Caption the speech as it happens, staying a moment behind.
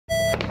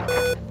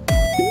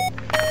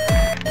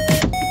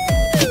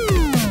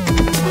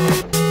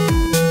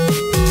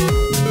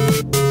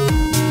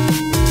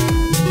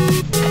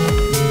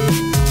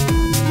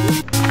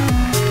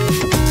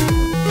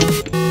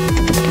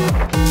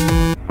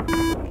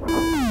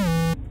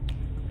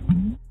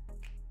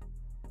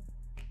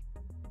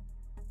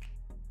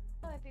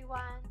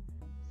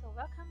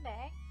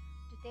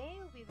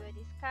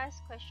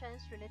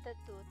questions related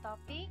to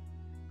topic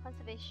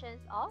conservation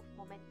of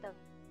momentum.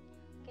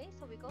 Okay,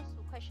 so we go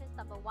to question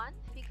number 1.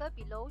 Figure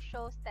below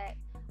shows that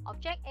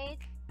object A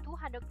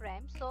 200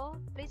 grams, so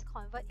please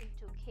convert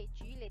into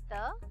kg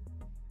later.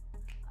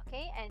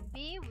 Okay, and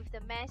B with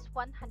the mass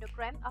 100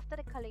 grams. After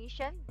the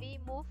collision, B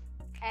move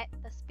at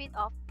the speed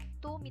of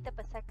 2 meters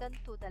per second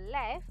to the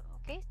left.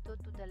 Okay, to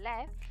the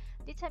left.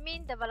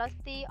 Determine the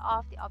velocity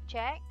of the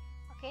object.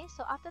 Okay,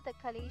 so after the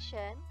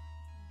collision,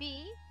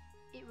 B,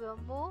 it will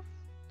move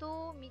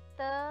 2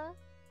 meters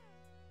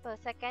per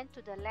second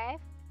to the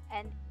left,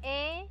 and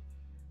A,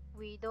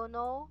 we don't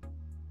know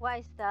what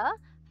is the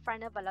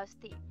final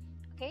velocity.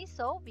 Okay,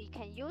 so we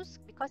can use,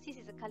 because this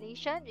is a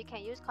collision, we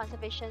can use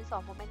conservation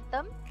of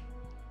momentum.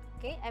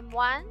 Okay,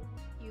 M1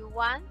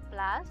 U1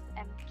 plus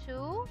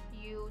M2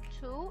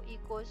 U2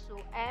 equals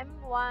to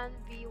M1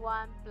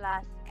 V1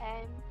 plus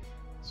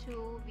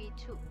M2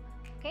 V2.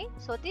 Okay,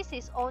 so this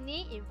is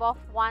only involve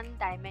one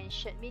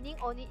dimension, meaning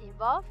only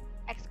involve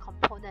x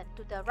component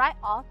to the right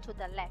or to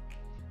the left.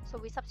 So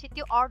we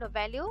substitute all the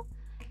value.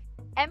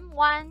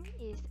 M1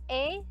 is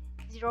A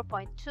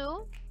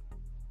 0.2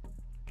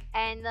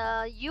 and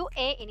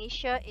UA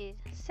initial is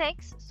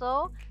 6,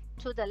 so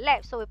to the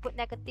left, so we put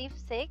negative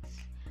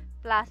 6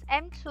 plus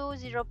M2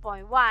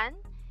 0.1,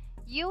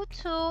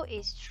 U2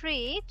 is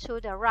 3 to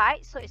the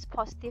right, so it's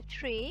positive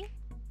 3,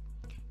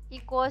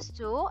 equals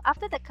to,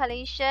 after the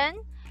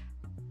collision,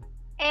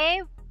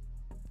 A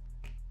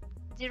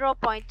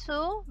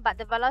 0.2, but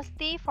the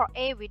velocity for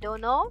A we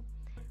don't know,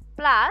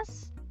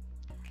 plus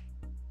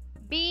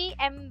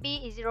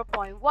BMB is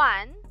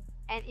 0.1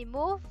 and it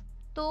moves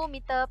 2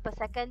 meters per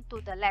second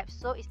to the left,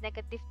 so it's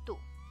negative 2.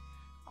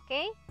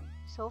 Okay,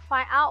 so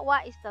find out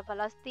what is the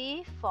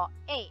velocity for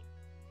A.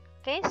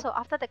 Okay, so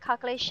after the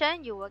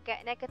calculation, you will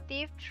get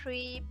negative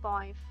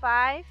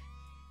 3.5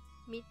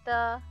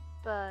 meters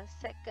per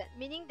second,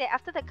 meaning that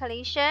after the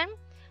collision,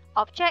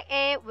 object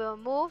A will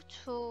move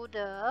to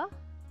the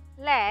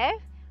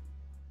left,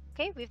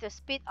 okay, with the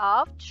speed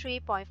of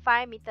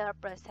 3.5 meters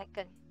per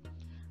second.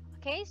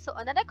 Okay, so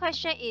another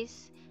question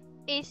is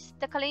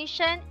the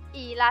collision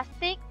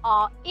elastic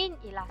or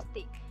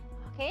inelastic?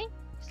 Okay,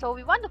 so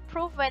we want to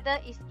prove whether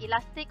it's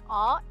elastic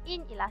or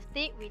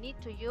inelastic. We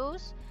need to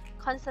use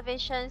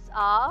conservation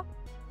of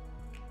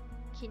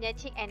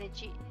kinetic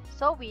energy.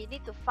 So we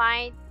need to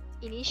find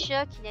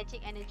initial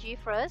kinetic energy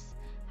first,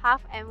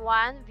 half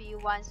m1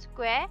 v1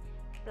 square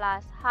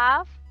plus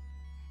half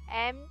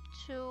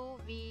m2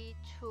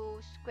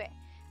 v2 square.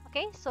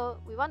 Okay, so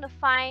we want to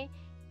find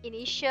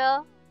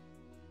initial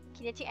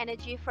kinetic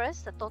energy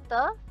first, the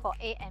total for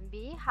A and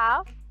B.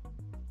 Half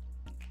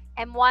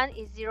m1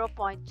 is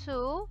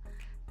 0.2,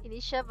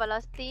 initial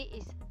velocity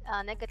is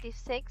negative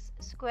 6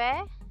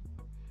 square,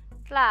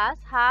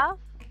 plus half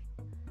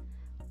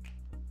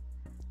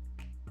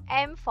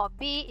m for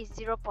B is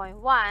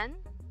 0.1,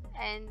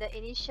 and the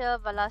initial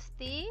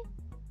velocity,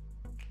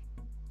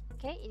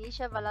 okay,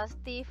 initial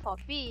velocity for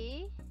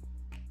B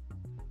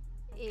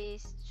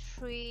is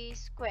 3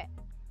 squared.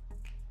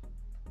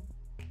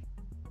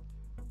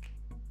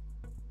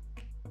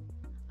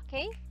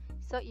 Okay,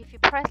 so if you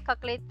press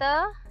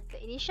calculator,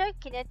 the initial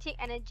kinetic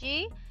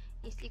energy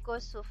is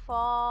equals to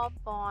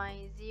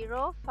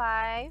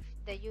 4.05.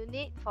 The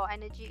unit for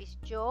energy is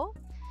joule.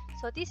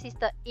 So this is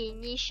the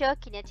initial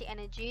kinetic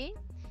energy.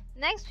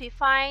 Next, we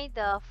find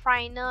the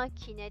final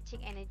kinetic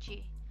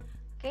energy.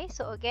 Okay,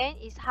 so again,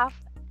 it's half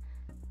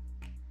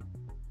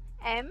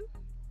m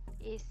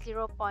is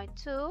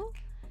 0.2.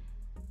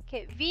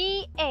 Okay,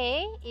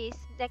 VA is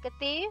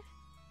negative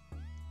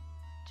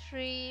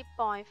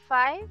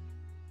 3.5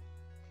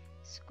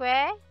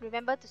 square.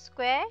 Remember to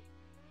square.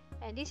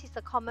 And this is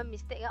a common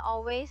mistake.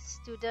 Always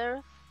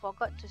students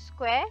forgot to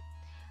square.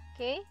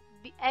 Okay,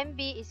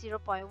 MB is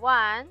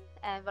 0.1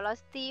 and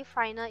velocity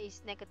final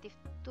is negative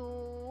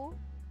 2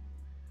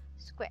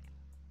 square.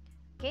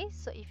 Okay,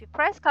 so if you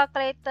press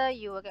calculator,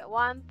 you will get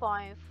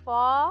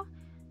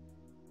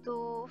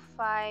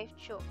 1.425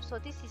 joule. So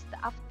this is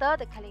after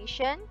the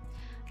collision.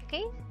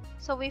 Okay,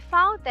 so we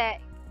found that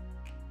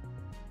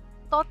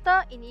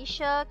total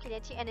initial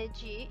kinetic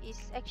energy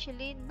is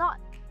actually not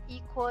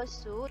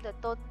equals to the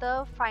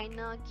total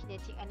final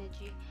kinetic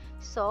energy.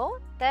 So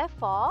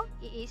therefore,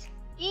 it is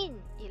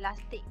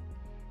inelastic.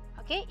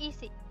 Okay,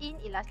 it's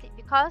inelastic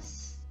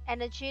because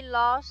energy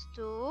lost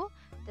to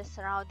the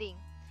surrounding.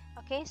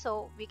 Okay,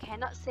 so we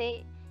cannot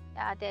say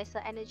there's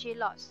an energy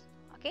loss.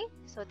 Okay,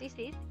 so this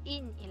is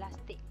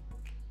inelastic.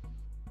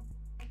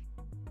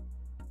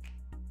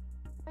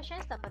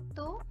 Question number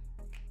 2.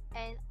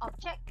 An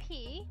object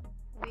P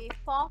with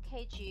 4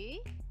 kg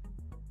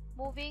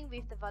moving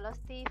with the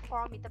velocity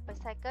 4 meters per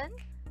second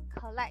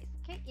collides.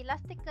 Okay,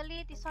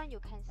 elastically this one you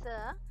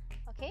cancel.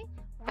 Okay,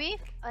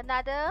 with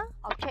another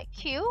object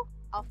Q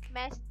of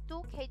mass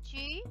 2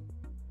 kg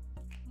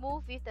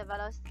move with the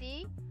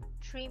velocity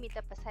 3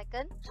 meters per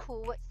second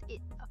towards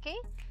it. Okay,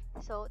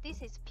 so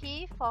this is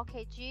P 4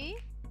 kg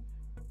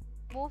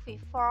move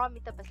with 4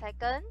 meters per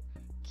second,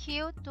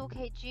 Q 2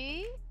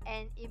 kg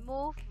and it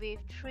move with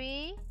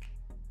 3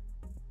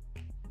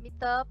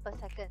 meters per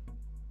second.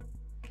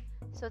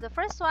 So the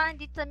first one,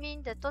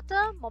 determine the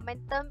total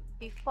momentum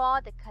before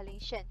the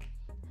collision.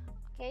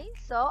 Okay,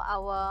 so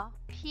our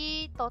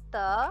P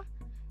total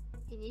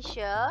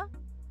initial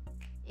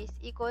is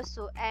equals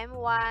to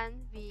M1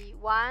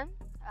 V1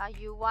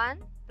 U1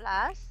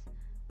 plus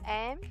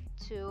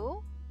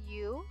M2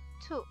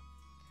 U2.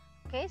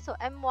 Okay, so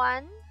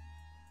M1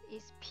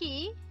 is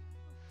P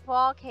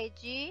 4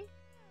 kg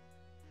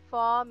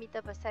 4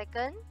 meter per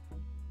second,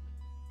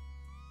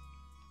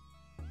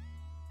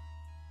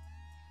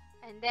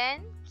 and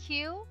then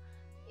Q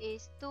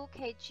is 2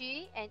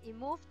 kg and it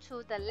moved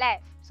to the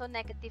left, so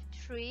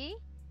 -3.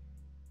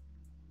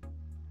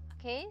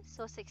 Okay,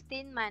 so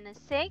 16 minus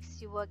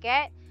 6, you will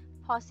get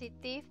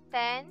positive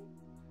 10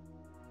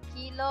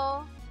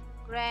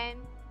 kilogram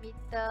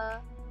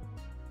meter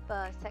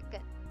per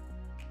second.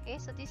 Okay,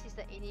 so this is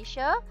the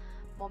initial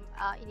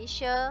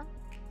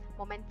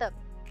momentum.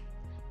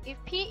 If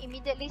P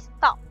immediately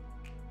stops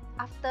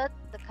after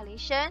the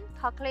collision,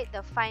 calculate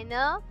the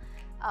final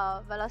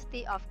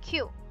velocity of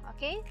Q.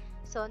 Okay,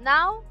 so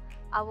now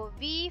our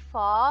V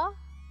for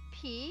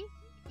P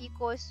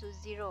equals to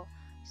 0.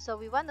 So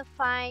we want to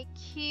find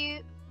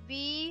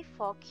V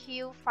for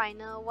Q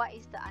final. What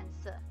is the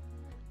answer?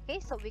 Okay,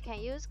 so we can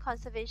use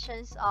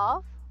conservations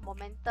of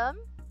momentum.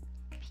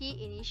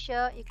 P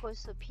initial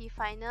equals to P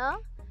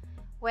final,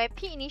 where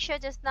P initial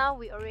just now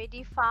we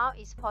already found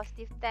is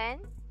positive 10.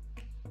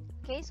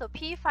 Okay, so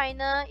P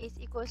final is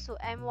equals to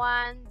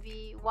M1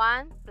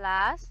 V1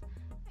 plus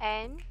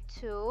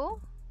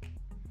M2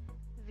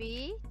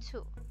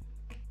 V2.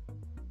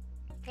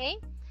 Okay,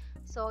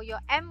 so your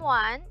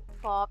M1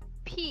 for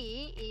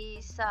P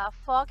is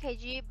 4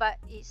 kg, but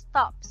it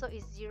stopped, so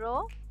it's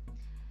 0.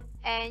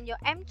 And your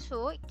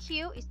M2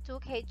 Q is 2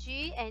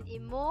 kg and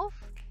it moved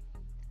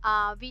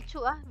V2.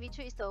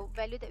 V2 is the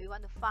value that we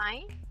want to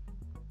find.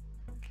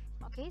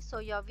 Okay, so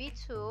your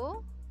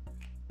V2,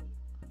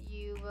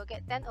 you will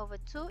get 10 over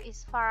 2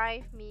 is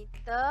 5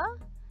 meter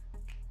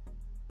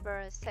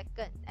per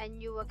second,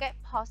 and you will get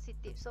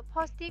positive. So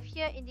positive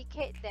here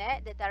indicate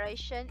that the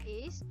direction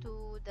is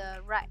to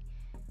the right.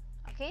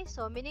 Okay,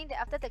 so meaning that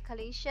after the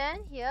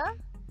collision here,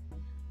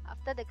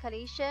 after the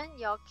collision,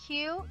 your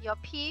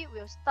P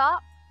will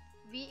stop,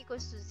 V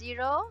equals to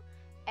 0,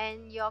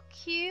 and your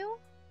Q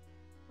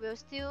will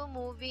still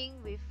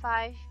moving with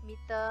 5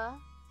 meter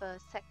per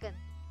second.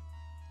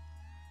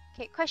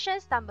 Okay,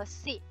 questions number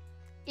C.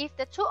 If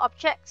the two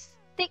objects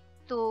stick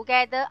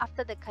together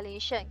after the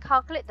collision,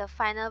 calculate the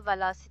final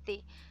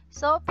velocity.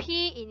 So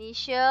P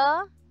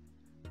initial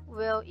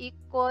will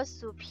equals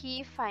to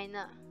P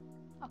final.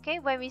 Okay,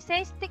 when we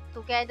say stick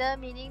together,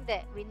 meaning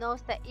that we know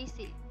that it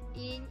is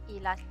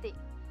inelastic.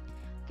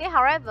 Okay,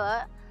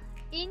 however,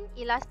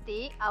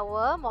 inelastic,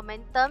 our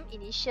momentum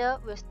initial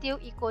will still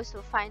equals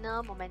to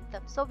final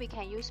momentum. So we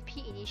can use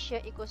P initial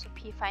equals to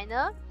P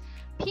final.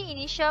 P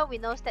initial, we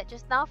know that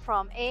just now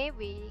from A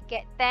we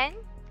get 10.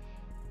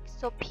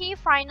 So P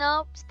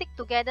final stick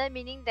together,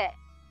 meaning that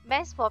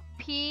mass for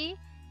P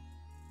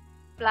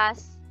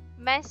plus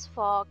mass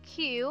for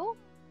Q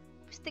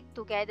stick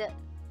together.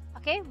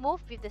 Okay,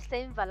 move with the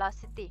same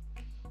velocity.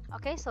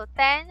 Okay, so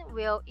 10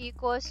 will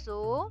equals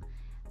to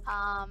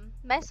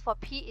mass for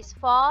P is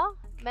 4,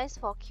 mass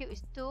for Q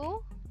is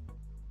 2.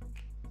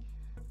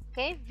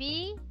 Okay,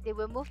 V, they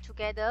will move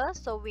together,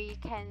 so we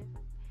can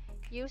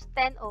use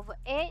 10 over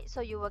 8,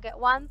 so you will get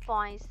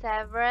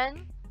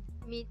 1.7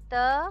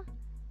 meter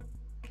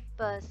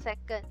per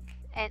second.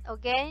 And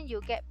again, you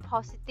get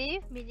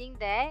positive, meaning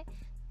that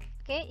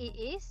okay, it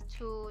is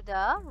to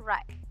the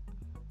right.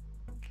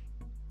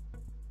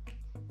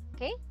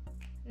 Okay,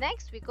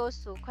 next we go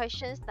to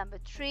questions number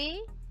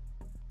 3.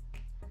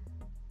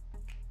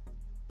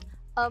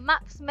 A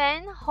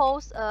marksman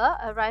holds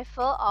a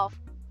rifle of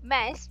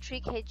mass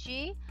 3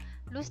 kg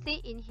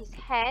loosely in his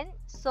hand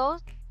so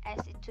as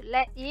to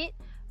let it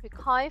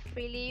recoil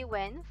freely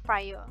when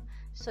fired.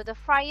 So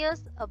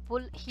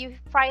he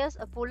fires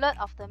a bullet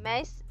of the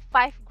mass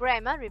 5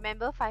 gram.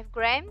 Remember 5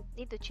 gram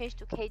need to change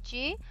to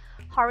kg,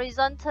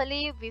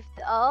 horizontally with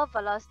a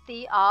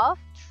velocity of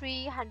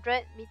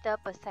 300 meter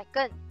per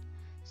second.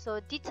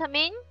 So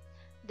determine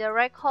the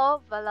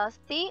recoil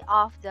velocity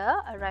of the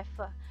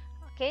rifle.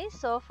 Okay,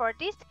 so for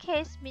this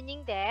case,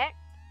 meaning that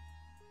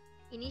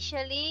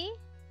initially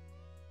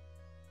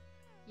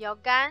your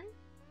gun,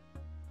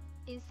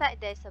 inside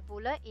there's a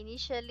bullet.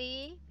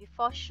 Initially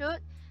before shoot,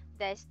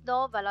 there's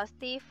no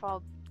velocity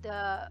for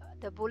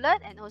the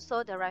bullet and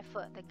also the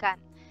rifle, the gun.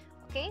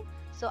 Okay,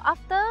 so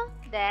after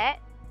that,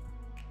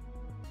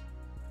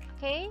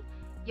 okay,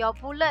 your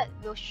bullet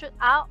will shoot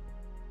out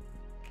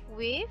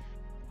with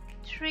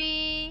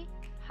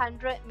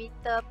 300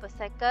 meter per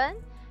second.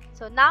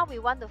 So now we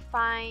want to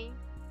find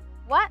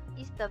what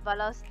is the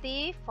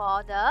velocity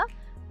for the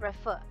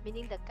rifle,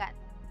 meaning the gun.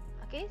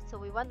 Okay, so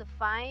we want to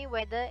find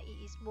whether it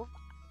is moved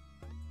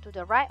to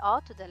the right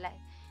or to the left.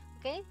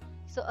 Okay,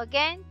 so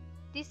again,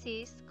 this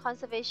is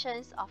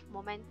conservations of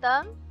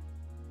momentum.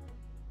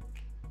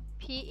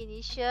 P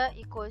initial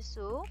equals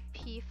to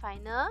P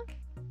final.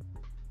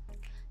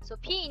 So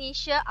P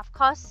initial, of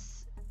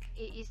course,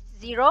 it is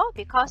 0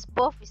 because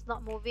both is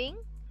not moving.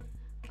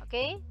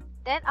 Okay,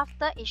 then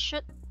after it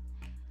should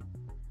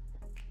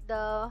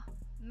the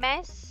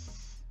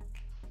mass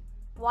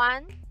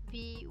 1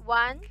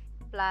 V1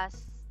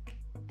 plus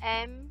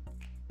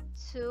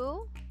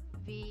M2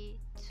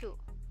 V2.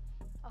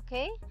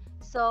 Okay,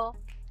 so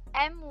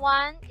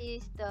M1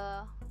 is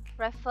the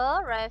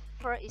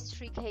refer is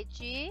 3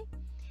 kg,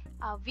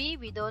 V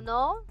we don't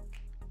know,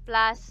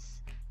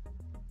 plus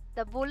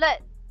the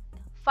bullet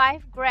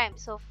 5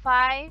 grams, so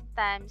 5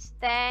 times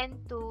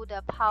 10 to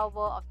the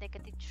power of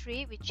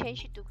 -3, we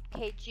change it to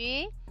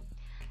kg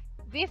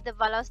with the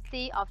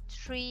velocity of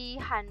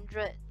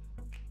 300.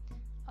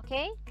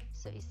 Okay,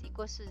 so it's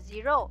equals to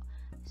 0.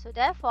 So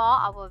therefore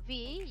our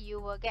V, you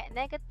will get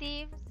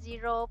negative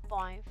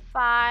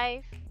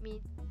 0.5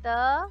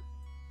 meter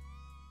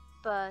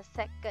per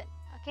second.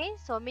 Okay,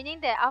 so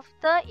meaning that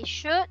after it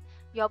shoot,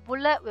 your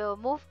bullet will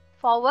move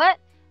forward,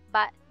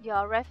 but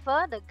your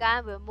rifle, the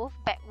gun, will move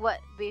backward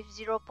with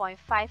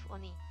 0.5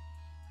 only.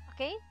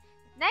 Okay,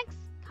 next,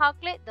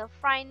 calculate the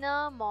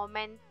final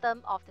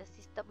momentum of the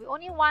system. We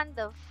only want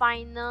the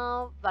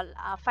final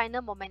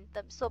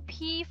momentum. So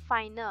P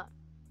final.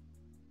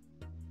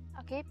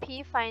 Okay,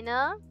 P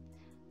final.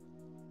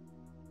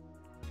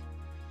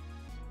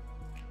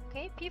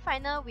 Okay, P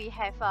final, we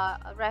have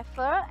a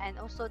rifle and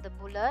also the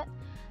bullet.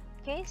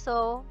 Okay,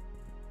 so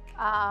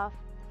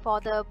for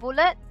the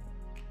bullet,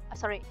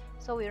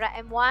 so we write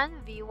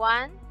M1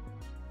 V1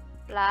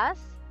 plus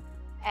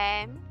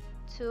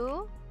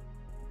M2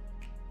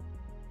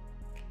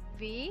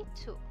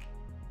 V2.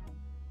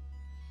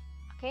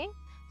 Okay,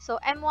 so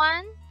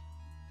M1,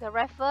 the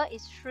rifle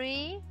is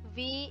 3,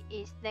 V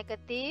is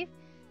negative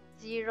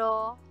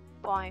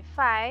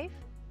 0.5,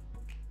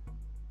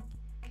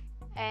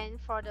 and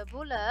for the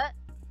bullet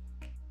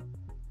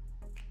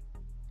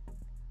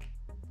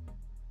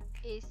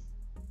is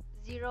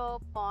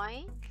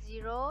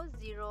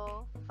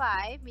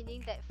 0.005,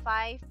 meaning that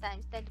 5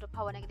 times 10 to the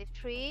power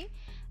 -3,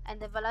 and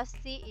the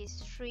velocity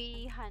is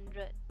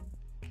 300.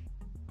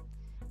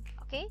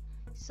 Okay,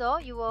 so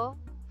you will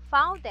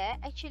found that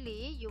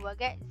actually you will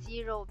get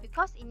 0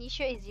 because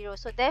initial is 0,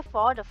 so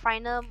therefore the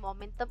final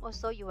momentum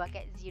also you will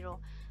get 0.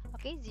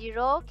 Okay,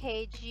 0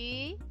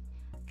 kg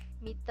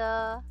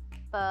meter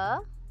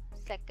per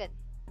second.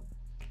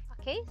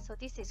 Okay, so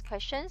this is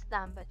questions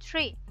number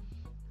 3.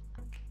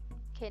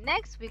 Okay,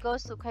 next we go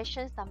to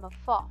questions number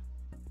 4.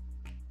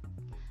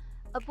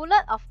 A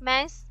bullet of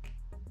mass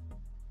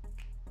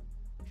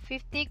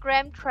 50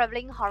 gram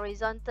traveling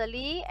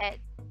horizontally at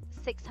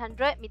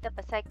 600 meter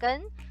per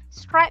second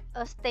strike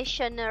a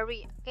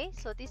stationary. Okay,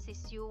 so this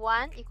is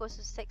U1 equals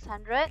to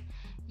 600,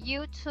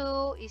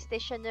 U2 is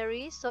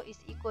stationary, so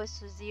it's equals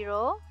to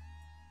 0.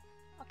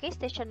 Okay,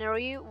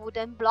 stationary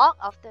wooden block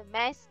of the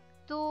mass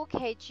 2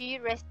 kg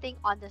resting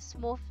on the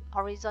smooth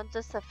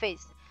horizontal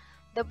surface.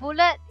 The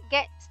bullet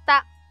gets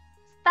stuck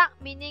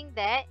meaning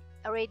that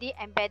already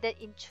embedded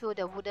into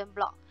the wooden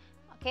block.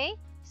 Okay,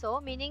 so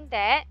meaning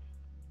that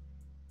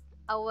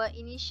our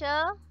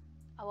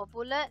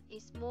bullet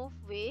is moved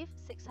with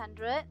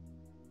 600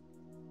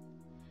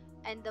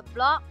 and the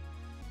block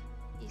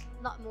is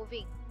not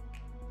moving.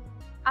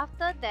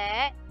 After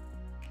that,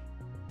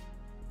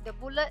 the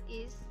bullet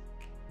is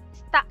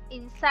stuck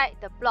inside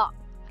the block.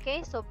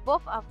 Okay, so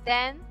both of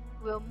them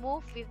will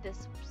move with the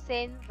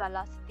same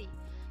velocity.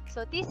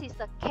 So this is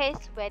the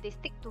case where they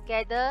stick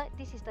together.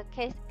 This is the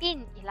case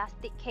in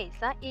elastic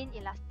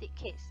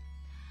case.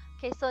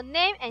 Okay, so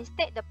name and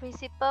state the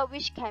principle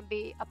which can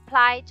be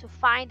applied to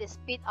find the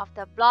speed of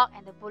the block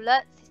and the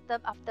bullet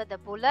system after the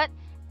bullet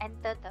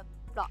enter the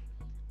block.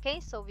 Okay,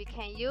 so we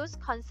can use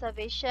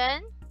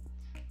conservation.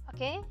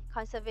 Okay,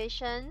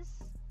 conservations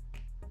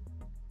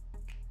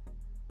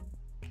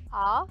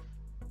of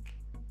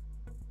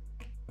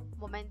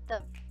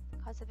momentum,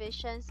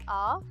 conservations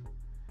of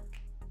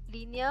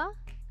linear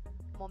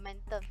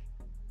momentum.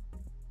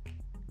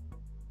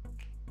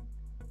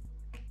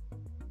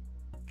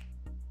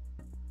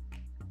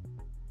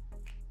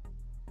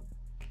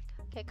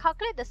 Okay,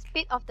 calculate the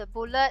speed of the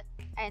bullet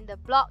and the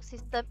block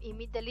system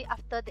immediately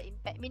after the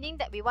impact, meaning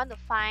that we want to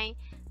find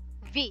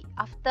V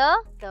after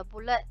the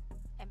bullet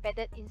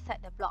embedded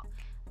inside the block.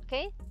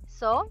 Okay,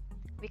 so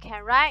we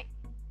can write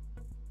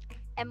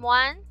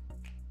M1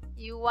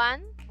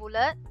 U1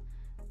 bullet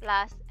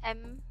plus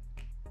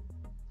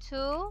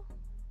M2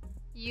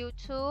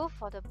 U2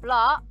 for the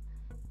block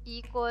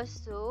equals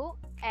to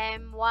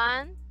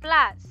M1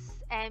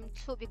 plus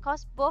M2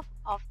 because both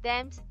of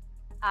them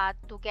are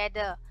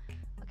together.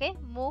 Okay,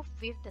 move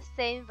with the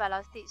same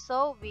velocity,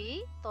 so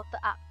we total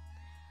up.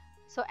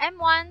 So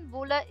M1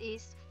 bullet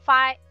is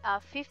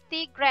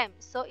 50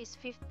 grams, so it's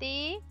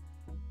 50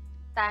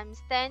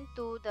 times 10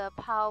 to the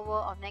power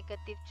of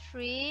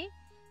 -3.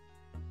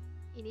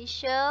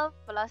 Initial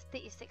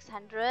velocity is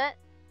 600.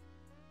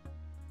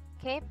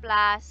 Okay,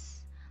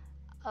 plus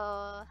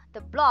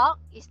the block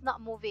is not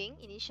moving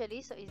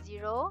initially, so it's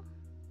 0.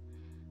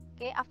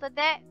 Okay, after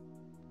that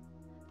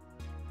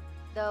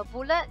the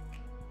bullet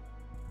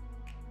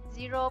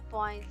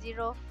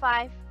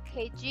 0.05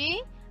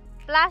 kg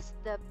plus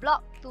the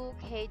block 2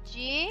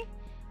 kg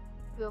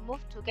will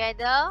move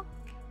together,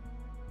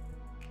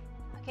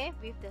 okay,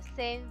 with the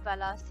same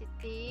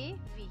velocity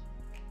v.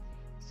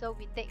 So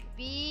we take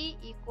v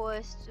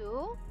equals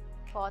to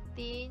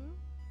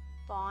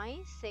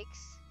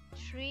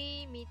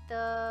 14.63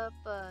 meter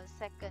per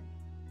second.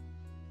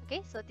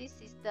 Okay, so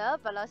this is the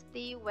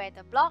velocity where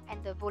the block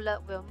and the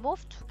bullet will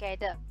move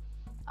together,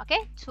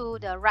 okay, to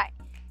the right,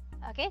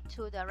 okay,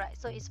 to the right.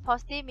 So it's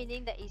positive,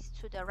 meaning that it's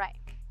to the right.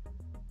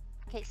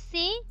 Okay,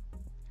 C,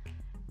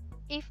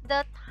 if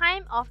the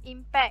time of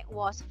impact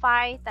was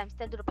 5 times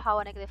 10 to the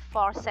power negative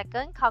 4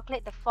 seconds,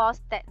 calculate the force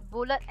that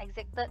bullet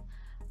exerted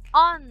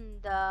on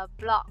the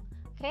block,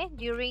 okay,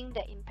 during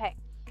the impact.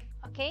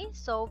 Okay,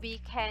 so we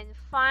can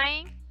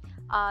find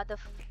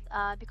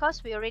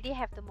because we already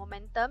have the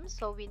momentum,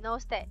 so we know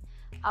that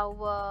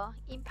our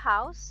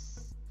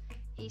impulse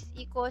is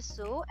equals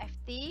to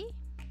Ft,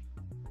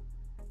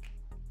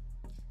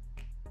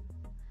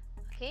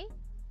 okay,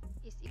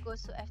 is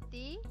equals to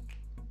Ft,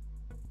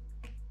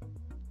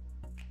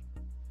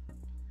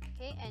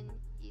 okay, and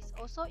is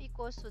also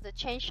equals to the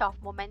change of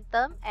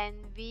momentum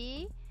and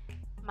V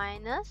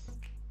minus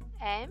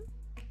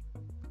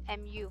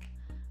mu.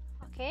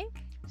 Okay,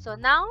 so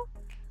now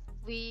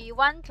we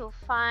want to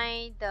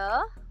find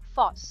the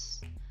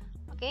force.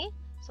 Okay,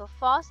 so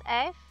force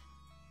F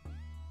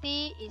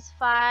T is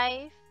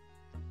 5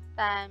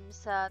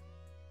 times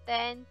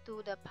 10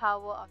 to the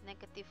power of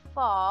negative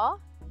 4,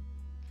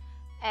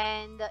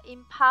 and the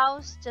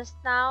impulse just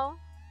now,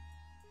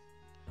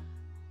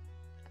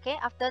 okay,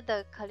 after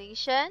the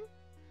collision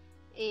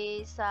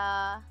is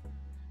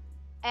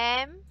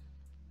m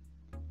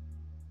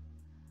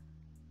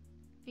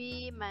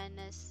v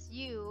minus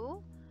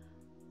u.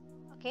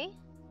 Okay,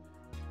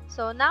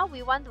 so now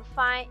we want to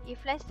find,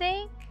 if let's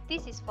say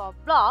this is for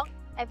block,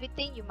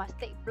 everything you must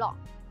take block.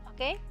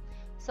 Okay,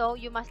 so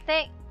you must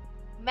take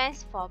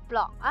mass for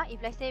block.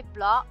 If let's say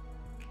block,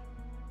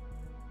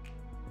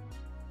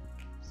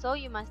 so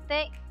you must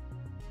take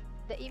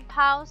the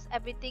impulse,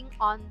 everything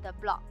on the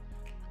block.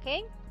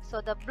 Okay, so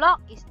the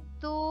block is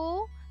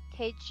 2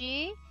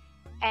 kg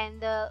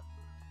and the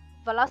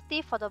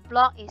velocity for the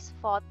block is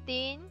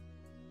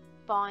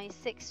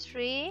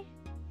 14.63.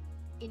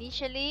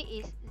 Initially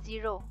is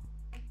 0.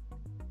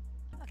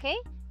 Okay,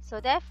 so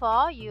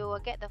therefore you will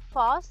get the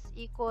force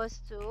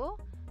equals to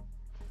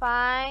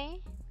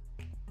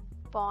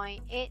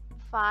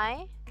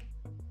 5.85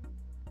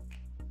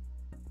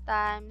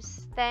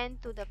 times 10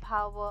 to the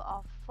power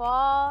of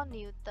 4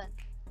 Newton.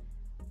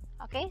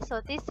 Okay,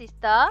 so this is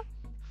the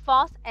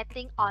force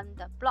acting on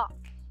the block.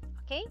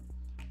 Okay,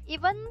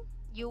 even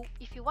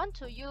if you want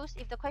to use,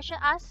 if the question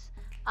asks,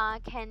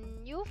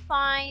 can you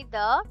find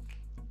the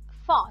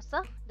force,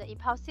 the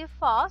impulsive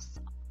force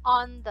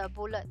on the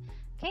bullet?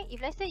 Okay,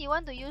 if let's say you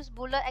want to use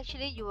bullet,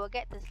 actually you will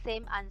get the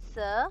same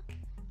answer.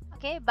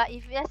 Okay, but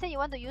if let's say you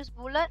want to use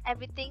bullet,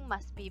 everything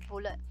must be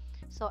bullet.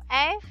 So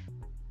F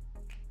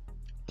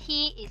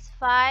T is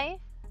 5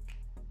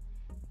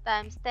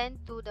 times 10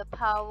 to the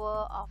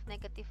power of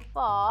negative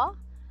 4.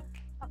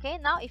 Okay,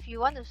 now if you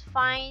want to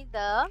find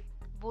the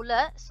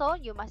bullet, so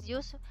you must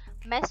use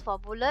mass for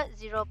bullet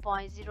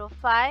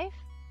 0.05.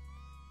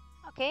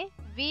 Okay,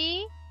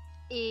 V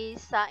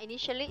is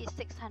initially is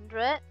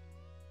 600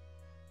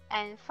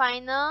 and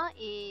final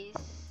is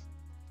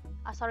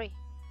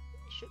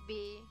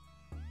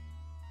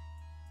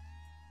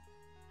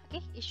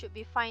it should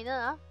be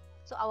final.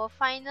 So our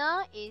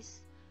final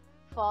is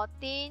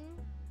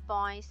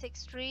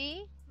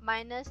 14.63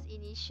 minus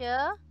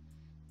initial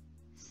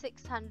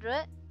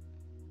 600.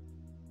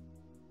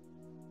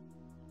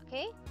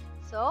 Okay,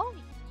 so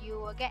you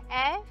will get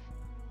F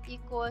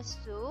equals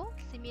to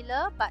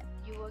similar, but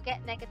you will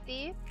get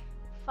negative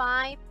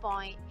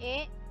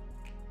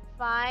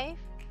 5.85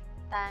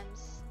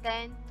 times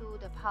 10 to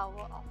the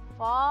power of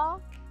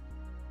 4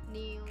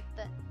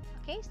 Newton.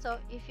 Okay, so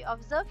if you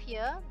observe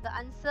here, the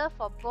answer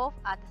for both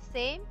are the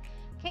same.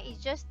 Okay,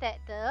 it's just that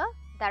the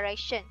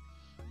direction.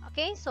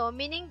 Okay, so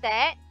meaning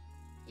that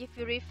if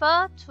you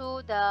refer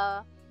to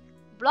the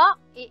block,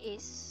 it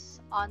is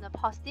on a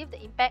positive,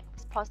 the impact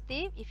is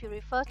positive. If you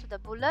refer to the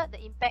bullet, the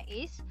impact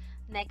is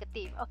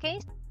negative. Okay,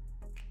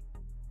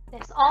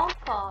 that's all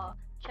for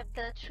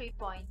chapter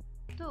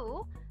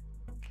 3.2,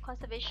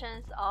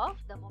 conservations of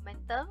the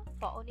momentum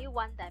for only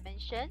one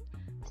dimension.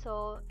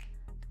 So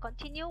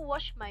continue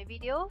watch my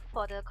video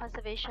for the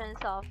conservations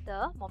of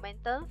the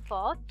momentum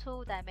for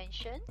 2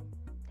 dimensions.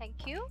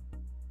 Thank you.